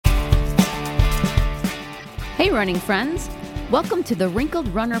Hey, running friends. Welcome to the Wrinkled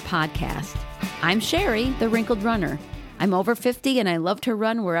Runner podcast. I'm Sherry, the Wrinkled Runner. I'm over 50 and I love to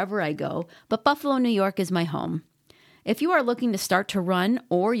run wherever I go, but Buffalo, New York is my home. If you are looking to start to run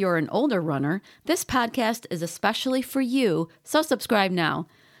or you're an older runner, this podcast is especially for you, so subscribe now.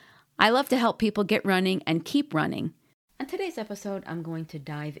 I love to help people get running and keep running. On today's episode, I'm going to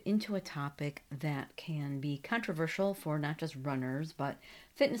dive into a topic that can be controversial for not just runners, but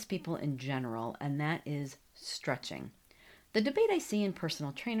fitness people in general, and that is stretching. The debate I see in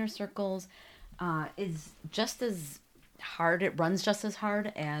personal trainer circles is just as hard, it runs just as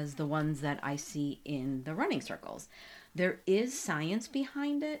hard as the ones that I see in the running circles. There is science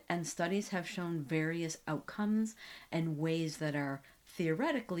behind it, and studies have shown various outcomes and ways that are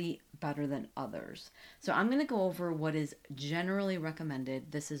theoretically better than others. So I'm going to go over what is generally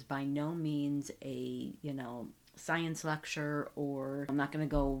recommended. This is by no means a, science lecture, or I'm not going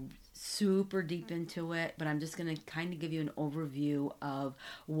to go super deep into it, but I'm just going to kind of give you an overview of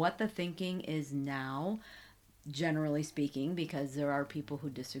what the thinking is now, generally speaking, because there are people who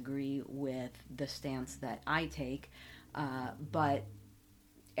disagree with the stance that I take. But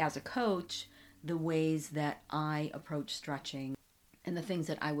as a coach, the ways that I approach stretching and the things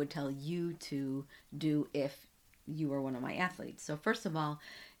that I would tell you to do if you were one of my athletes. So first of all,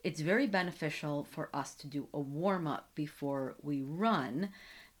 it's very beneficial for us to do a warm-up before we run.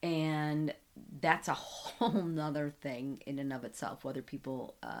 And that's a whole nother thing in and of itself, whether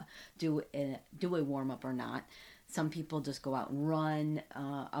people do a warm-up or not. Some people just go out and run.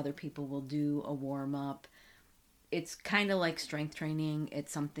 Other people will do a warm-up. It's kind of like strength training.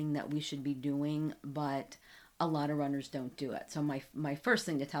 It's something that we should be doing, but a lot of runners don't do it. So my first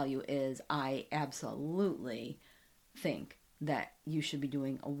thing to tell you is I absolutely think that you should be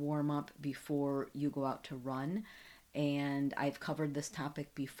doing a warm-up before you go out to run. And I've covered this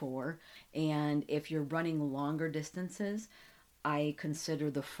topic before. And if you're running longer distances, I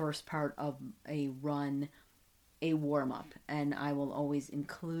consider the first part of a run a warm-up. And I will always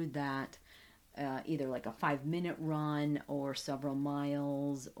include that either like a 5-minute run or several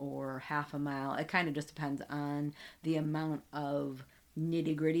miles or half a mile. It kind of just depends on the amount of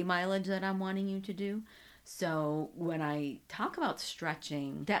nitty-gritty mileage that I'm wanting you to do. So when I talk about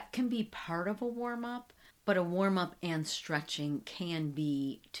stretching, that can be part of a warm-up, but a warm-up and stretching can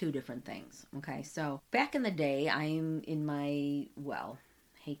be two different things. Okay, so back in the day, I'm in my,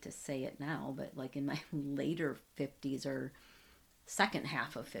 hate to say it now, but like in my later 50s or second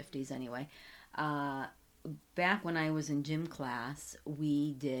half of 50s anyway, back when I was in gym class,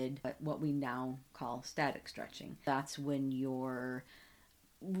 we did what we now call static stretching. That's when you're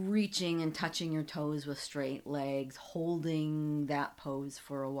reaching and touching your toes with straight legs, holding that pose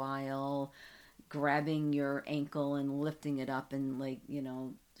for a while, grabbing your ankle and lifting it up and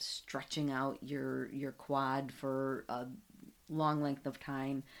stretching out your quad for a long length of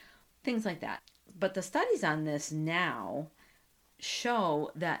time, things like that. But the studies on this now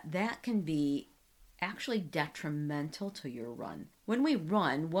show that can be actually detrimental to your run. When we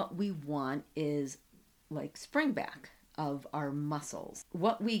run, what we want is like spring back of our muscles.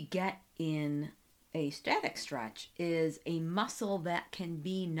 What we get in a static stretch is a muscle that can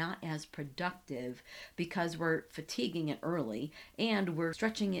be not as productive because we're fatiguing it early and we're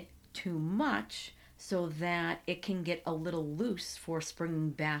stretching it too much so that it can get a little loose for springing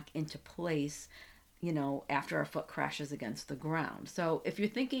back into place after our foot crashes against the ground. So if you're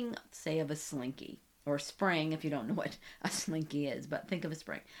thinking, say, of a slinky or spring, if you don't know what a slinky is, but think of a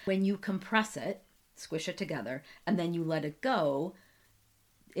spring. When you compress it, squish it together, and then you let it go,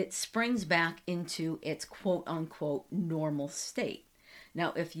 it springs back into its quote-unquote normal state.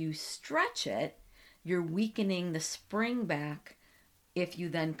 Now, if you stretch it, you're weakening the spring back if you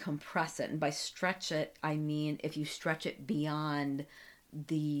then compress it. And by stretch it, I mean if you stretch it beyond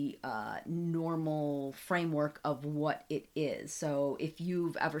the normal framework of what it is. So if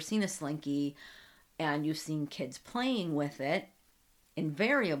you've ever seen a slinky and you've seen kids playing with it,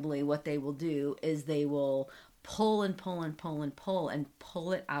 invariably what they will do is they will pull and pull and pull and pull and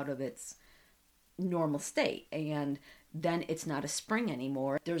pull it out of its normal state. And then it's not a spring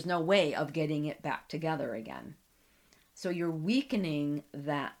anymore. There's no way of getting it back together again. So you're weakening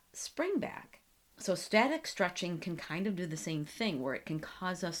that spring back. So static stretching can kind of do the same thing, where it can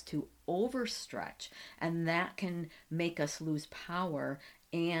cause us to overstretch, and that can make us lose power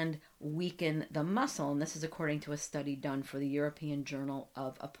and weaken the muscle. And this is according to a study done for the European Journal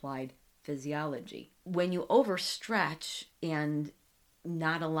of Applied Physiology. When you overstretch and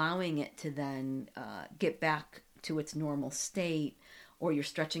not allowing it to then get back to its normal state, or you're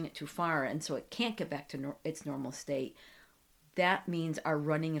stretching it too far and so it can't get back to its normal state, that means our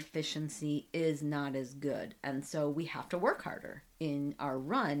running efficiency is not as good. And so we have to work harder in our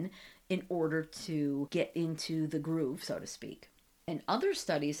run in order to get into the groove, so to speak. And other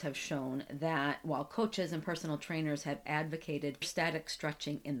studies have shown that while coaches and personal trainers have advocated static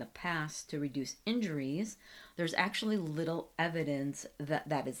stretching in the past to reduce injuries, there's actually little evidence that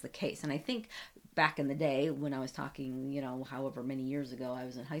that is the case. And I think back in the day when I was talking, however many years ago I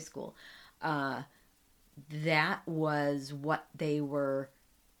was in high school, that was what they were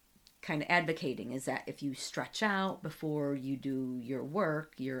kind of advocating, is that if you stretch out before you do your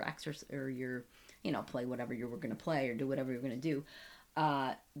work, your exercise, or your, play whatever you were going to play or do whatever you're going to do,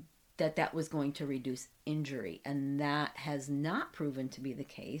 that was going to reduce injury. And that has not proven to be the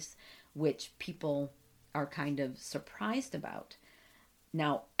case, which people are kind of surprised about.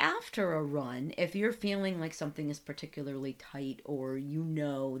 Now, after a run, if you're feeling like something is particularly tight, or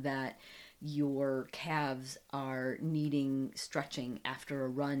that your calves are needing stretching after a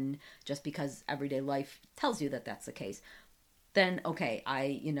run just because everyday life tells you that that's the case, then okay,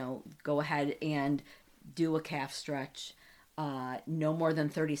 go ahead and do a calf stretch. No more than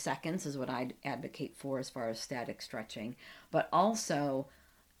 30 seconds is what I'd advocate for as far as static stretching. But also,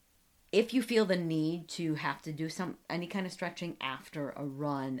 if you feel the need to have to do any kind of stretching after a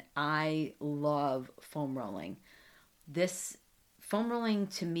run, I love foam rolling. This foam rolling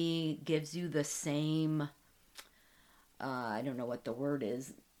to me gives you the same, I don't know what the word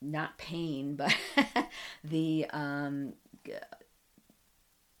is, not pain, but the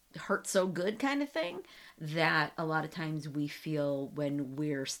hurt so good kind of thing that a lot of times we feel when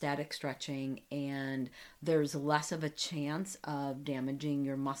we're static stretching, and there's less of a chance of damaging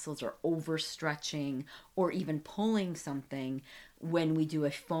your muscles or overstretching or even pulling something when we do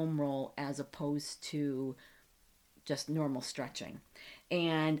a foam roll as opposed to just normal stretching.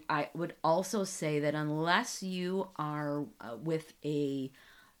 And I would also say that unless you are with a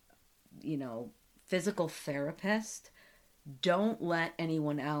physical therapist, don't let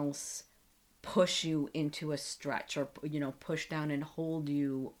anyone else push you into a stretch, or push down and hold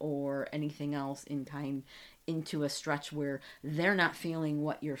you or anything else into a stretch where they're not feeling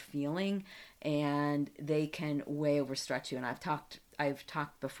what you're feeling, and they can way overstretch you. And I've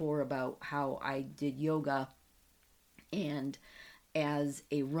talked before about how I did yoga, and as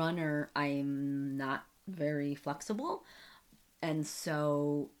a runner I'm not very flexible, and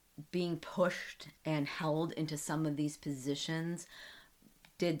so being pushed and held into some of these positions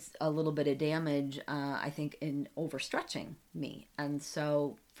did a little bit of damage, I think, in overstretching me. And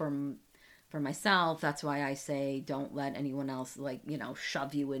so for myself, that's why I say don't let anyone else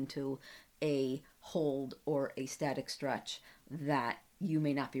shove you into a hold or a static stretch that you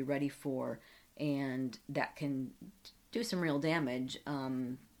may not be ready for, and that can do some real damage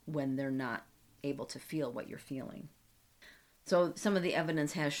when they're not able to feel what you're feeling. So some of the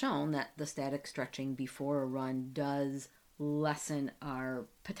evidence has shown that the static stretching before a run does lessen our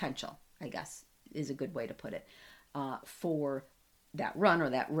potential, I guess is a good way to put it, for that run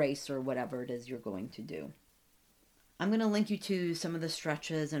or that race or whatever it is you're going to do. I'm going to link you to some of the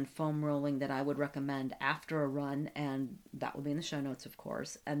stretches and foam rolling that I would recommend after a run, and that will be in the show notes, of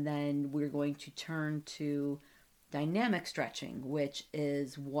course. And then we're going to turn to dynamic stretching, which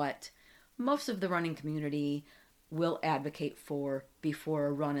is what most of the running community will advocate for before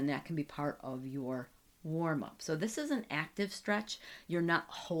a run, and that can be part of your warm-up. So this is an active stretch. You're not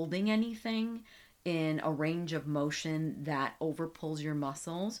holding anything in a range of motion that overpulls your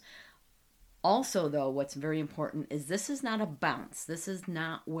muscles. Also, though, what's very important is this is not a bounce. This is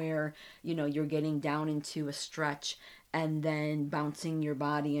not where, you're getting down into a stretch and then bouncing your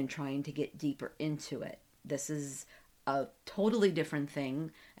body and trying to get deeper into it. This is a totally different thing,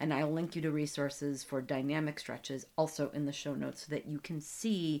 and I'll link you to resources for dynamic stretches also in the show notes so that you can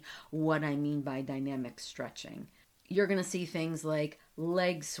see what I mean by dynamic stretching. You're going to see things like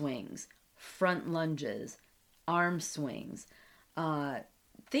leg swings, front lunges, arm swings,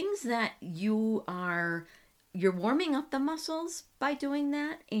 things that you're warming up the muscles by doing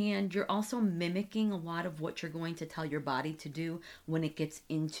that, and you're also mimicking a lot of what you're going to tell your body to do when it gets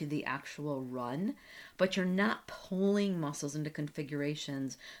into the actual run, but you're not pulling muscles into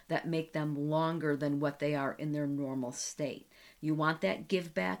configurations that make them longer than what they are in their normal state. You want that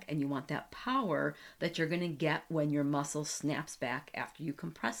give back, and you want that power that you're going to get when your muscle snaps back after you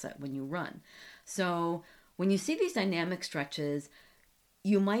compress it when you run. So when you see these dynamic stretches,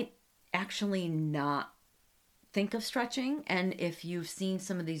 you might actually not think of stretching, and if you've seen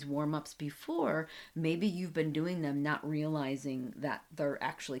some of these warm-ups before, maybe you've been doing them not realizing that they're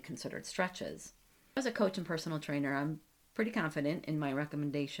actually considered stretches. As a coach and personal trainer, I'm pretty confident in my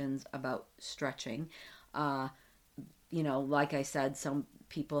recommendations about stretching. like I said, some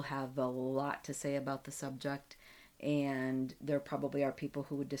people have a lot to say about the subject, and there probably are people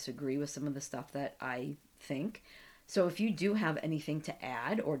who would disagree with some of the stuff that I think. So if you do have anything to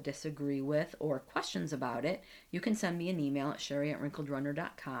add or disagree with or questions about it, you can send me an email at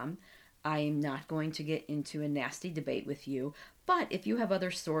sherry@wrinkledrunner.com. I'm not going to get into a nasty debate with you, but if you have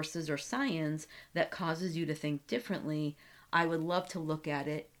other sources or science that causes you to think differently, I would love to look at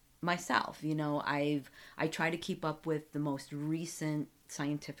it myself. I try to keep up with the most recent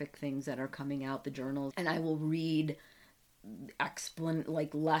scientific things that are coming out, the journals, and I will read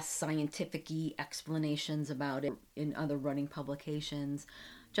less scientific-y explanations about it in other running publications,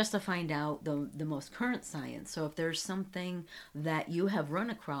 just to find out the most current science. So if there's something that you have run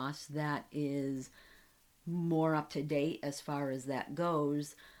across that is more up to date as far as that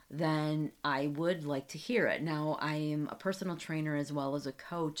goes, then I would like to hear it. Now, I am a personal trainer as well as a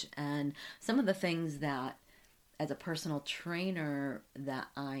coach, and some of the things that as a personal trainer that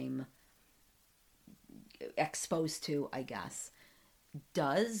I'm exposed to, I guess,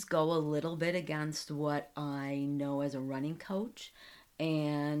 does go a little bit against what I know as a running coach,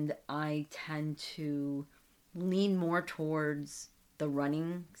 and I tend to lean more towards the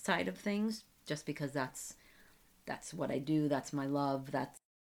running side of things just because that's what I do, that's my love, that's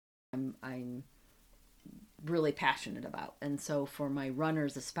I'm really passionate about. And so for my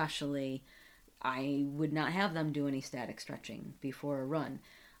runners especially, I would not have them do any static stretching before a run.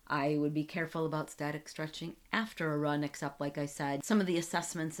 I would be careful about static stretching after a run, except like I said, some of the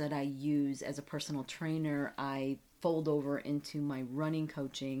assessments that I use as a personal trainer, I fold over into my running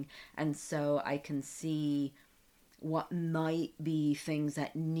coaching, and so I can see what might be things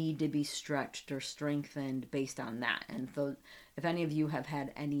that need to be stretched or strengthened based on that. And so if any of you have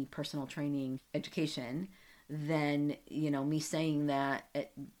had any personal training education, then, me saying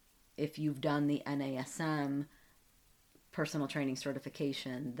that if you've done the NASM personal training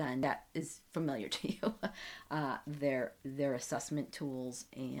certification, then that is familiar to you. Their assessment tools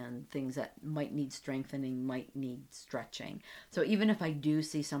and things that might need strengthening, might need stretching. So even if I do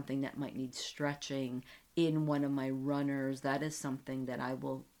see something that might need stretching in one of my runners, that is something that I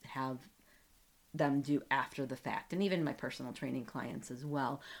will have them do after the fact. And even my personal training clients as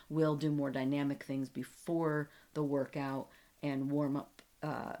well will do more dynamic things before the workout and warm up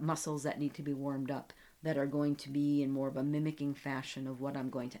muscles that need to be warmed up, that are going to be in more of a mimicking fashion of what I'm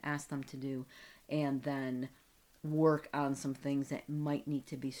going to ask them to do, and then work on some things that might need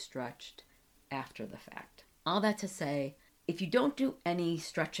to be stretched after the fact. All that to say, if you don't do any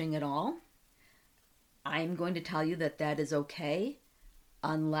stretching at all, I'm going to tell you that that is okay,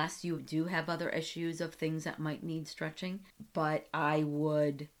 unless you do have other issues of things that might need stretching. But I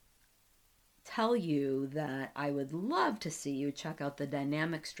would tell you that I would love to see you check out the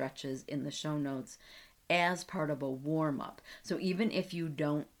dynamic stretches in the show notes as part of a warm-up. So even if you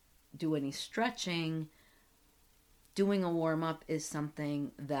don't do any stretching, doing a warm-up is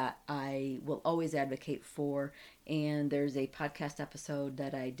something that I will always advocate for. And there's a podcast episode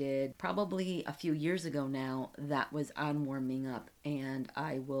that I did probably a few years ago now that was on warming up, and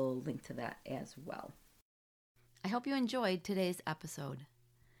I will link to that as well. I hope you enjoyed today's episode.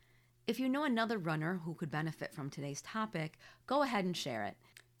 If you know another runner who could benefit from today's topic, go ahead and share it.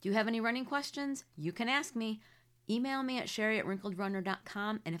 Do you have any running questions? You can ask me. Email me at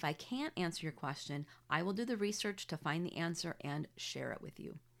sherry@wrinkledrunner.com, and if I can't answer your question, I will do the research to find the answer and share it with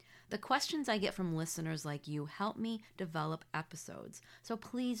you. The questions I get from listeners like you help me develop episodes, so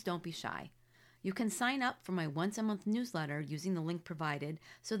please don't be shy. You can sign up for my once-a-month newsletter using the link provided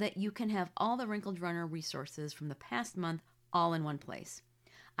so that you can have all the Wrinkled Runner resources from the past month all in one place.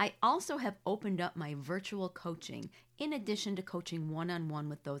 I also have opened up my virtual coaching in addition to coaching one-on-one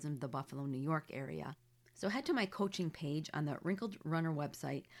with those in the Buffalo, New York area. So head to my coaching page on the Wrinkled Runner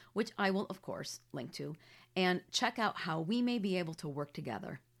website, which I will, of course, link to, and check out how we may be able to work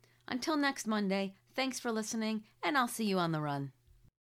together. Until next Monday, thanks for listening, and I'll see you on the run.